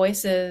 Our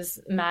voices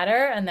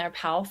matter and they're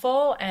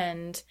powerful,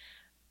 and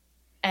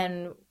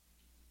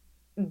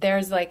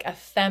there's like a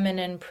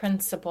feminine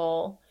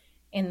principle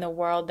in the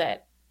world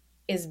that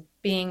is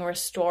being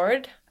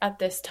restored at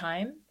this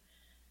time.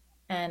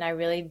 And I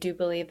really do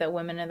believe that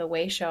women are the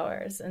way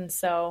showers. And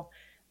so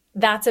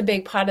that's a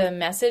big part of the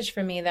message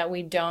for me, that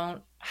we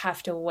don't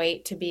have to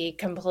wait to be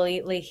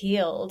completely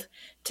healed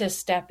to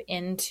step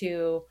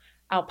into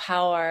our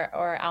power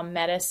or our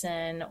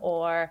medicine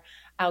or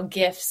our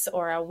gifts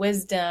or our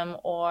wisdom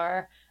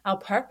or our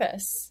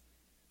purpose.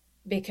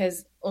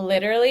 Because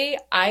literally,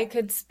 I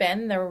could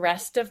spend the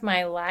rest of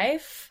my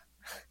life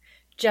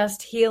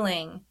just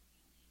healing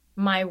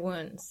my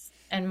wounds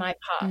and my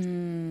past.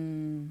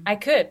 I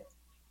could.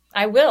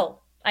 I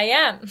will. I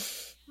am.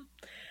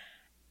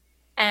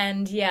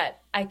 And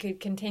yet I could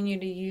continue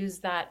to use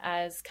that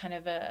as kind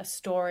of a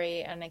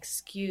story, an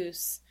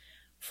excuse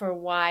for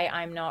why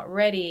I'm not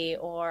ready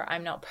or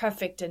I'm not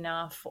perfect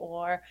enough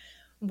or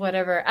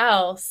whatever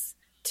else,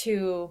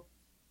 to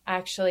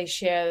actually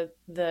share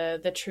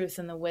the truth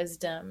and the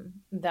wisdom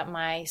that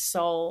my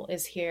soul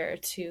is here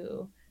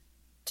to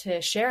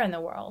share in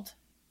the world.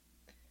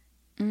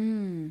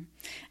 And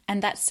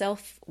that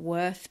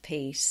self-worth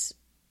piece,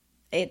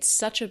 it's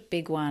such a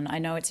big one. I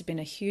know it's been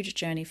a huge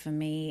journey for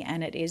me,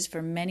 and it is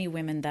for many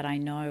women that I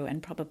know,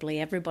 and probably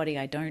everybody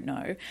I don't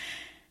know.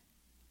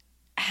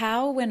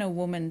 How, when a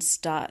woman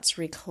starts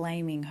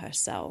reclaiming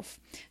herself,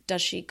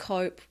 does she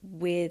cope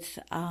with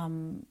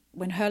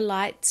when her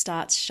light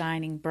starts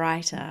shining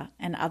brighter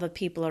and other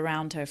people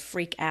around her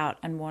freak out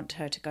and want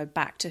her to go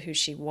back to who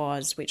she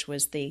was, which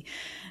was the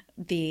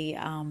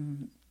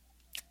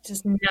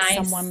Just nice.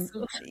 someone,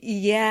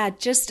 yeah,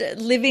 just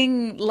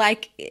living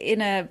like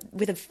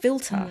with a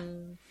filter.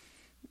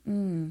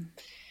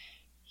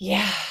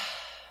 Yeah.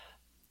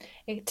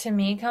 It to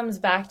me comes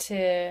back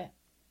to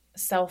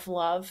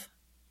self-love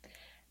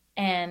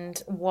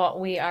and what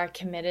we are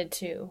committed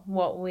to,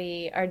 what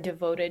we are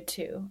devoted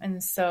to.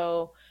 And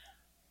so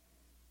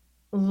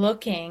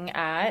looking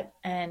at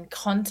and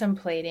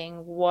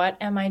contemplating, what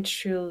am I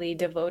truly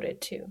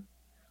devoted to?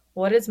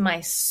 What is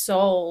my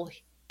soul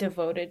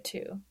devoted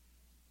to?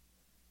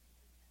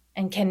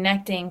 And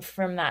connecting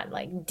from that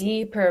like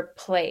deeper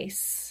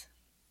place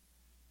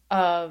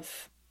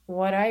of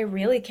what I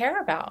really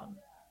care about.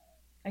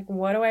 Like,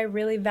 what do I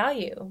really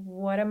value?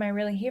 What am I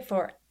really here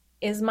for?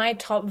 Is my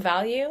top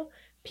value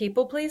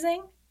people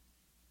pleasing?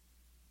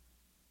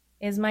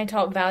 Is my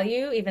top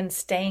value even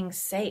staying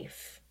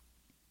safe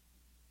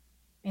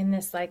in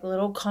this like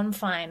little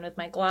confine with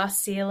my glass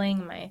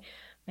ceiling, my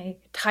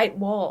tight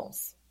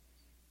walls,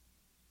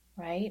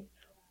 right?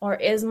 Or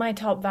is my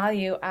top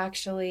value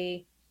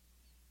actually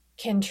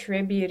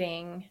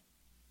contributing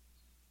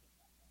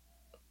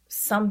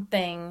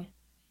something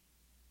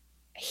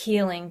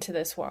healing to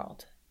this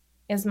world?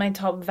 Is my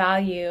top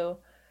value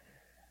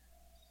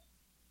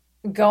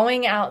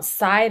going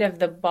outside of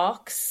the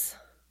box,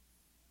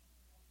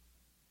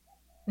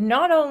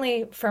 not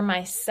only for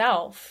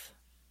myself,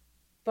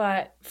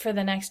 but for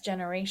the next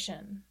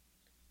generation,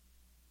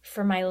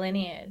 for my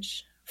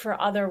lineage, for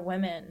other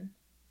women?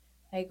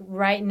 Like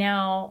right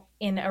now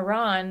in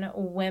Iran,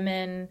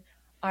 women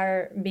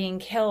are being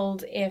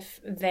killed if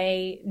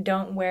they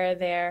don't wear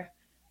their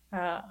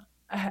hijab,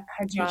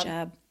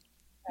 Hijab.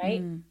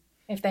 right?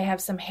 If they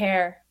have some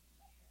hair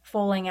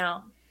falling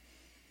out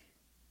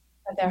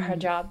of their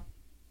hijab.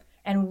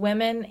 And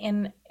women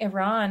in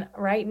Iran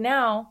right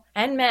now,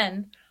 and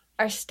men,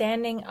 are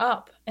standing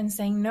up and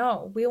saying,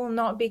 no, we will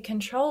not be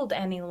controlled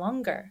any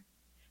longer.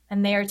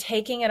 And they are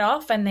taking it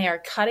off and they are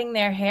cutting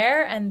their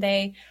hair and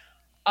they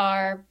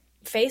are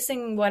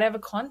facing whatever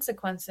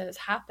consequences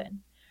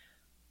happen.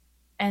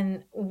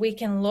 And we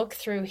can look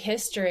through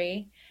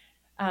history.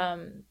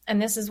 And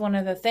this is one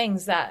of the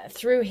things that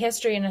through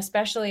history, and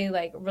especially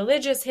like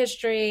religious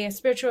history,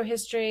 spiritual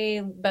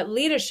history, but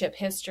leadership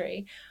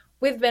history,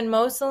 we've been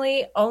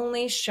mostly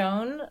only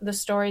shown the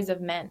stories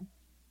of men,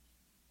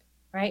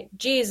 right?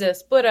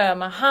 Jesus, Buddha,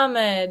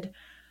 Muhammad,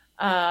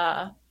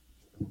 all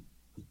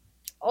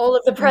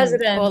of the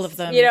presidents, All of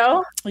them. you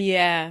know?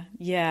 Yeah,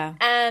 yeah.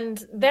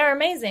 And they're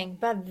amazing,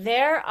 but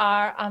there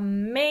are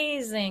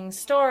amazing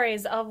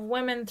stories of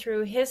women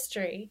through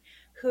history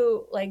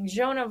who, like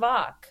Joan of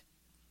Arc,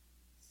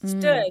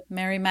 stood, Mary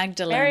Mary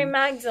Magdalene.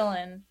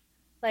 Magdalene,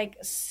 like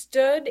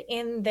stood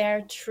in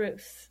their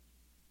truth,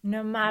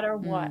 no matter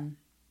what,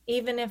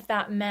 even if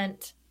that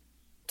meant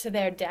to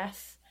their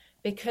death,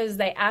 because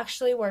they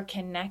actually were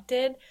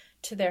connected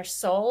to their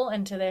soul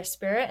and to their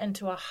spirit and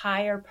to a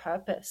higher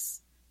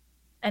purpose.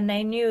 And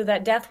they knew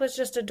that death was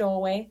just a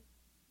doorway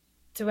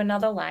to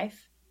another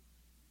life,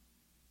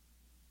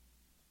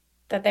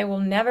 that they will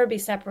never be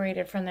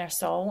separated from their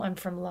soul and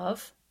from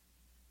love.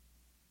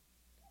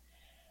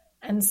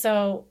 And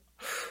so,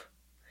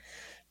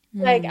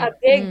 like a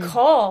big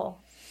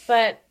call,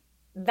 but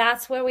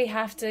that's where we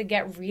have to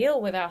get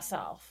real with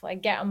ourselves,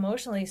 like get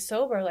emotionally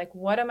sober. Like,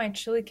 what am I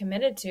truly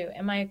committed to?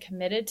 Am I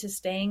committed to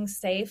staying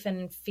safe and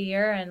in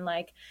fear and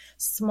like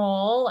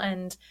small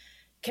and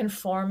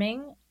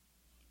conforming?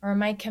 Or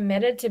am I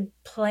committed to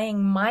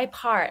playing my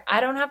part?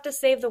 I don't have to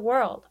save the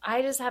world.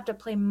 I just have to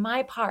play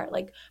my part.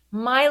 Like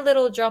my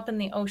little drop in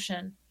the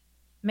ocean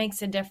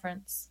makes a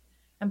difference,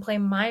 and play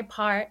my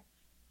part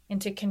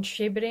into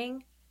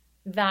contributing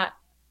that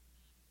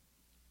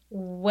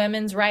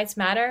women's rights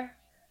matter,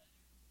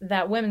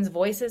 that women's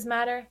voices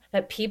matter,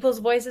 that people's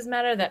voices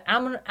matter, that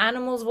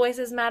animals'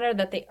 voices matter,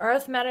 that the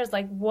earth matters,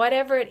 like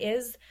whatever it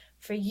is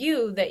for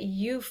you that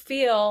you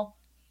feel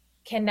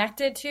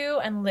connected to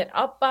and lit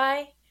up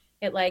by,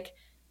 it like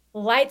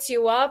lights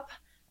you up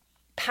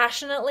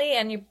passionately,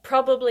 and you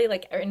probably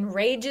like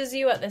enrages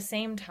you at the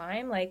same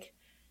time. Like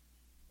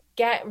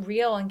get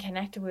real and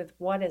connected with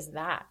what is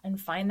that, and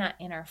find that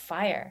inner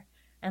fire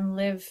and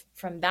live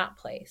from that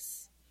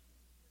place.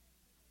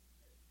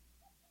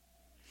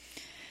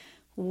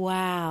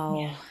 Wow.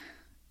 Yeah.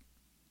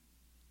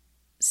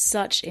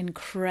 Such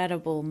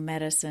incredible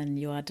medicine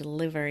you are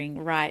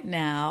delivering right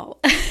now.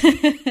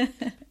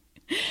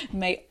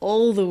 May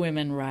all the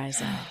women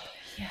rise up.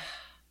 Yeah.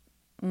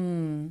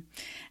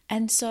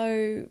 And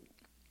so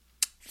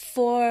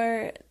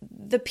for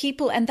the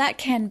people, and that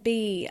can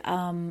be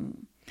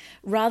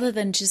rather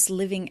than just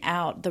living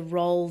out the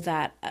role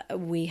that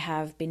we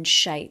have been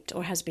shaped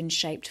or has been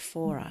shaped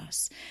for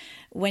us.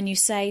 When you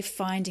say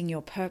finding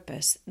your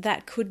purpose,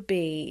 that could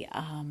be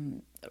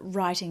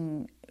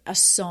writing a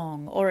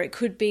song, or it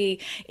could be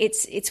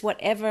it's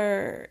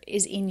whatever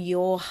is in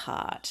your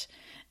heart.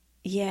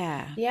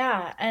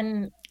 Yeah,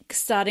 and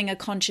starting a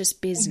conscious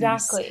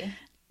business. Exactly.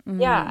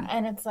 Yeah,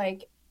 and it's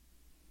like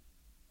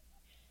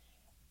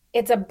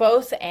it's a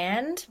both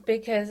and,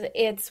 because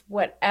it's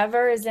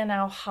whatever is in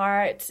our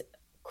heart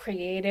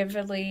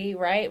creatively,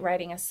 right?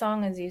 Writing a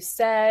song, as you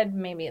said,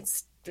 maybe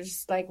it's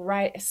just like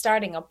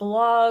starting a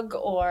blog,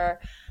 or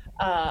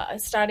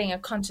starting a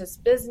conscious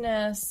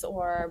business,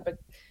 or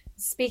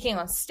speaking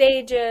on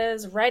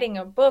stages, writing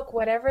a book,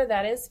 whatever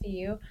that is for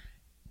you.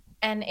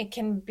 And it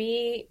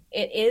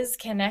is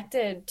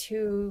connected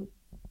to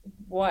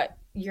what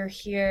you're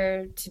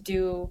here to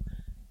do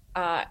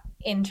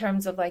in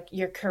terms of like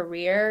your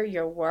career,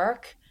 your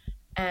work,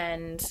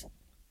 and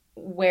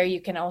where you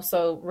can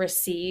also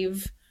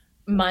receive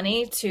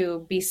money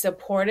to be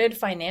supported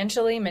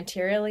financially,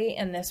 materially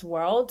in this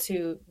world,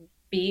 to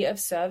be of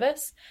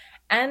service.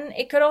 And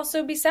it could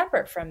also be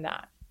separate from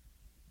that.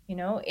 You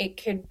know,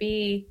 it could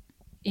be,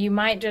 you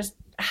might feel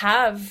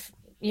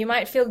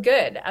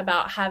good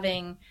about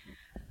having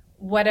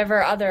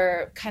whatever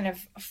other kind of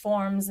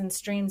forms and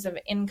streams of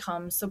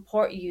income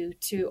support you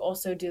to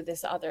also do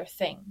this other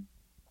thing,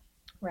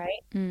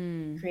 right?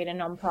 Create a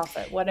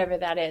nonprofit, whatever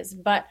that is.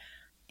 But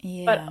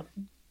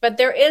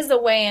there is a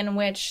way in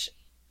which,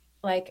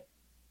 like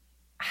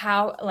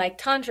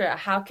Tantra,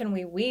 how can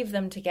we weave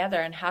them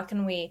together, and how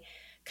can we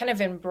kind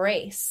of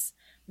embrace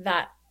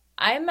that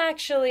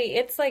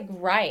it's like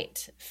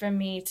right for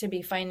me to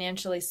be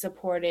financially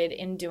supported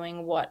in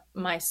doing what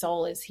my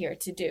soul is here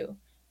to do,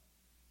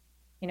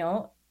 you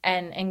know,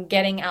 and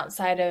getting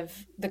outside of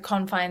the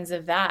confines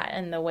of that,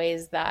 and the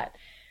ways that,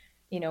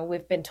 you know,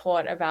 we've been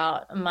taught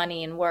about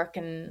money and work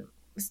and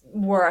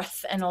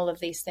worth and all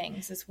of these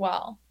things as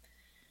well.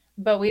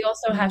 But we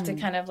also have to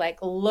kind of like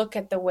look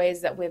at the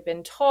ways that we've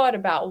been taught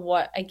about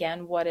what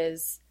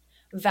is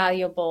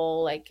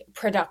valuable, like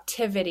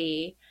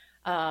productivity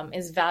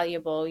is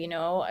valuable, you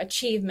know,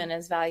 achievement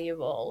is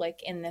valuable, like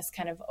in this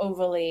kind of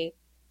overly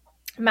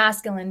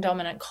masculine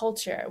dominant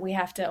culture. We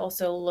have to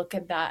also look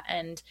at that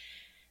and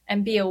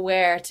be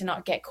aware to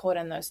not get caught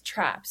in those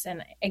traps.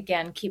 And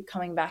again, keep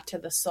coming back to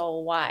the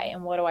soul why,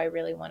 and what do I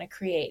really want to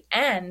create?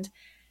 And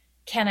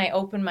can I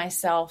open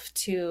myself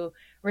to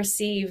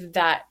receive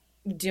that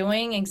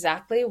doing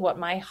exactly what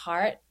my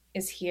heart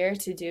is here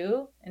to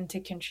do and to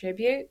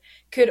contribute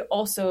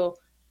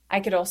I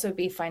could also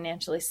be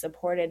financially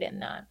supported in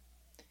that.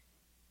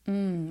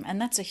 And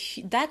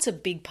that's a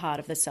big part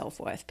of the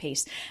self-worth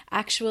piece.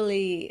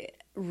 Actually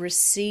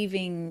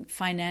receiving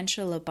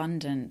financial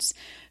abundance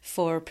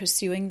for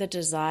pursuing the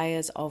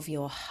desires of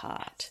your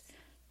heart.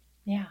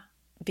 Yeah.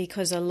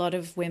 Because a lot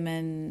of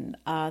women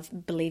are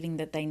believing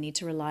that they need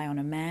to rely on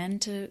a man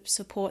to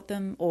support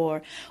them,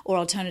 or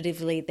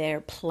alternatively they're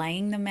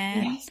playing the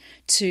man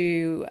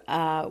to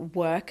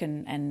work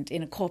and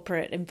in a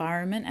corporate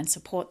environment and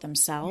support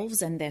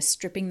themselves, and they're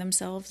stripping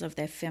themselves of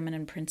their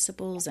feminine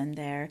principles and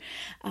their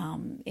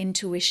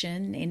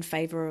intuition in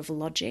favor of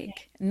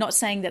logic. Not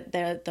saying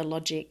that the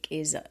logic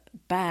is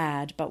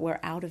bad, but we're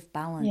out of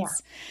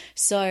balance.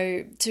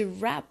 So to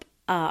wrap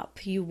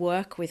up, you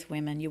work with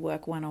women, you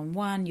work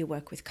one-on-one, you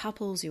work with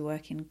couples, you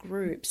work in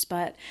groups.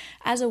 But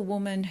as a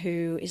woman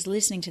who is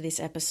listening to this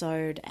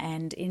episode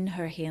and in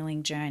her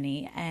healing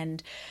journey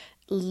and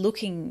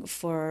looking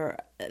for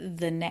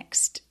the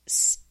next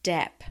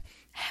step,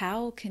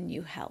 how can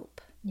you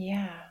help?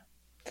 Yeah.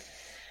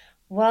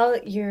 Well,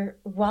 you're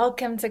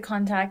welcome to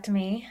contact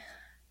me.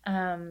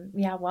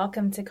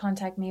 Welcome to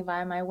contact me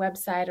via my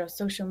website or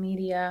social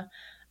media.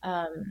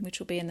 Which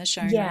will be in the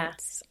show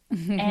notes.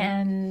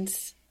 And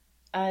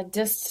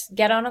just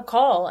get on a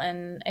call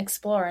and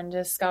explore and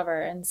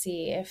discover and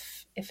see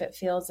if it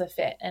feels a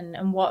fit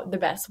and what the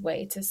best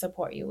way to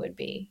support you would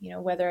be,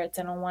 whether it's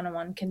in a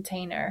one-on-one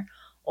container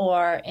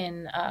or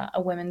in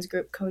a women's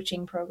group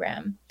coaching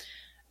program.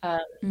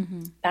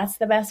 That's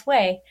the best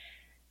way.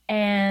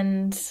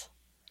 And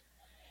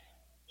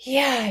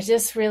I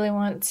just really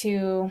want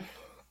to,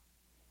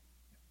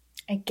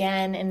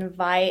 again,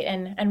 invite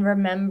and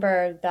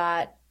remember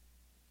that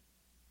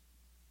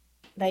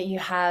you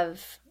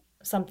have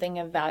something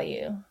of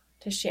value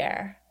to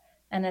share.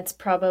 And it's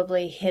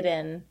probably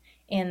hidden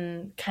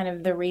in kind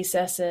of the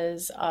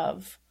recesses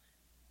of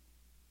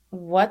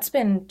what's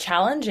been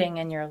challenging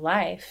in your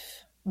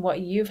life, what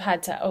you've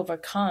had to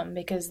overcome,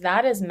 because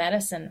that is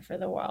medicine for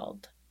the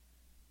world.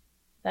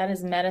 That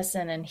is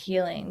medicine and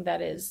healing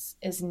that is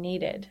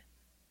needed.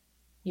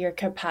 Your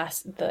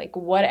capacity, like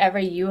whatever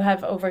you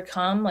have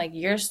overcome, like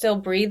you're still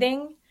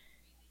breathing,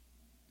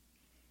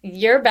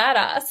 you're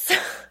badass.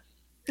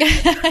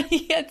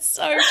 It's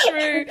so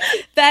true.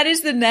 That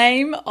is the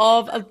name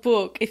of a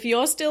book. If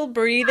you're still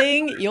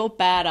breathing, you're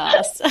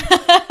badass.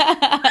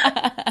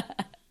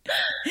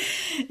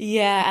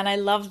 Yeah, and I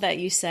love that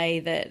you say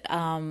that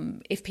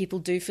if people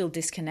do feel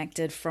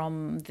disconnected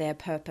from their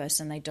purpose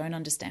and they don't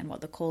understand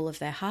what the call of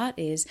their heart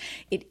is,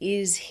 it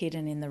is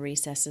hidden in the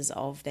recesses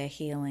of their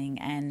healing.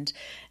 And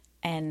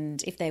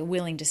if they're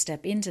willing to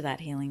step into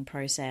that healing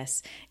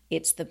process,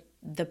 it's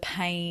the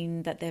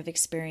pain that they've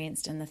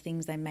experienced and the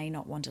things they may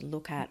not want to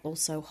look at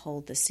also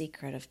hold the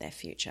secret of their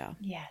future.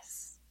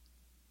 Yes,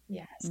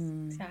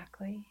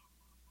 exactly.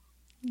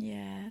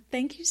 Yeah.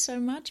 Thank you so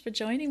much for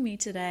joining me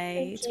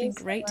today. It's been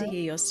great to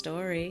hear your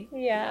story.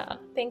 Yeah.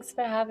 Thanks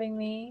for having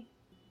me.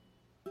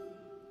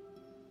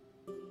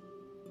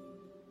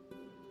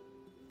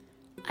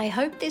 I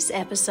hope this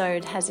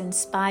episode has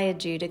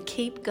inspired you to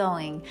keep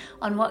going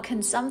on what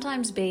can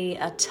sometimes be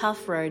a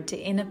tough road to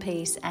inner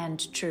peace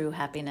and true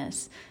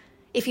happiness.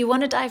 If you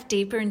want to dive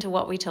deeper into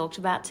what we talked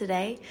about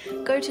today,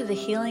 go to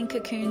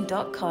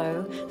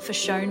thehealingcocoon.co for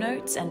show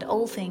notes and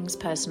all things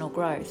personal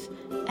growth.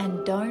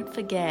 And don't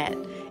forget,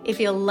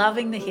 if you're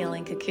loving The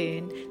Healing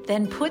Cocoon,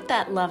 then put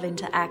that love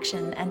into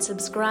action and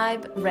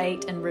subscribe,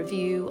 rate and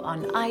review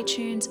on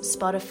iTunes,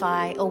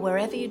 Spotify, or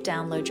wherever you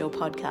download your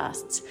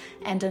podcasts.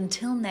 And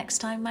until next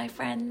time, my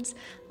friends,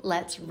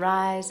 let's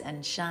rise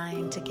and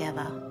shine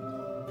together.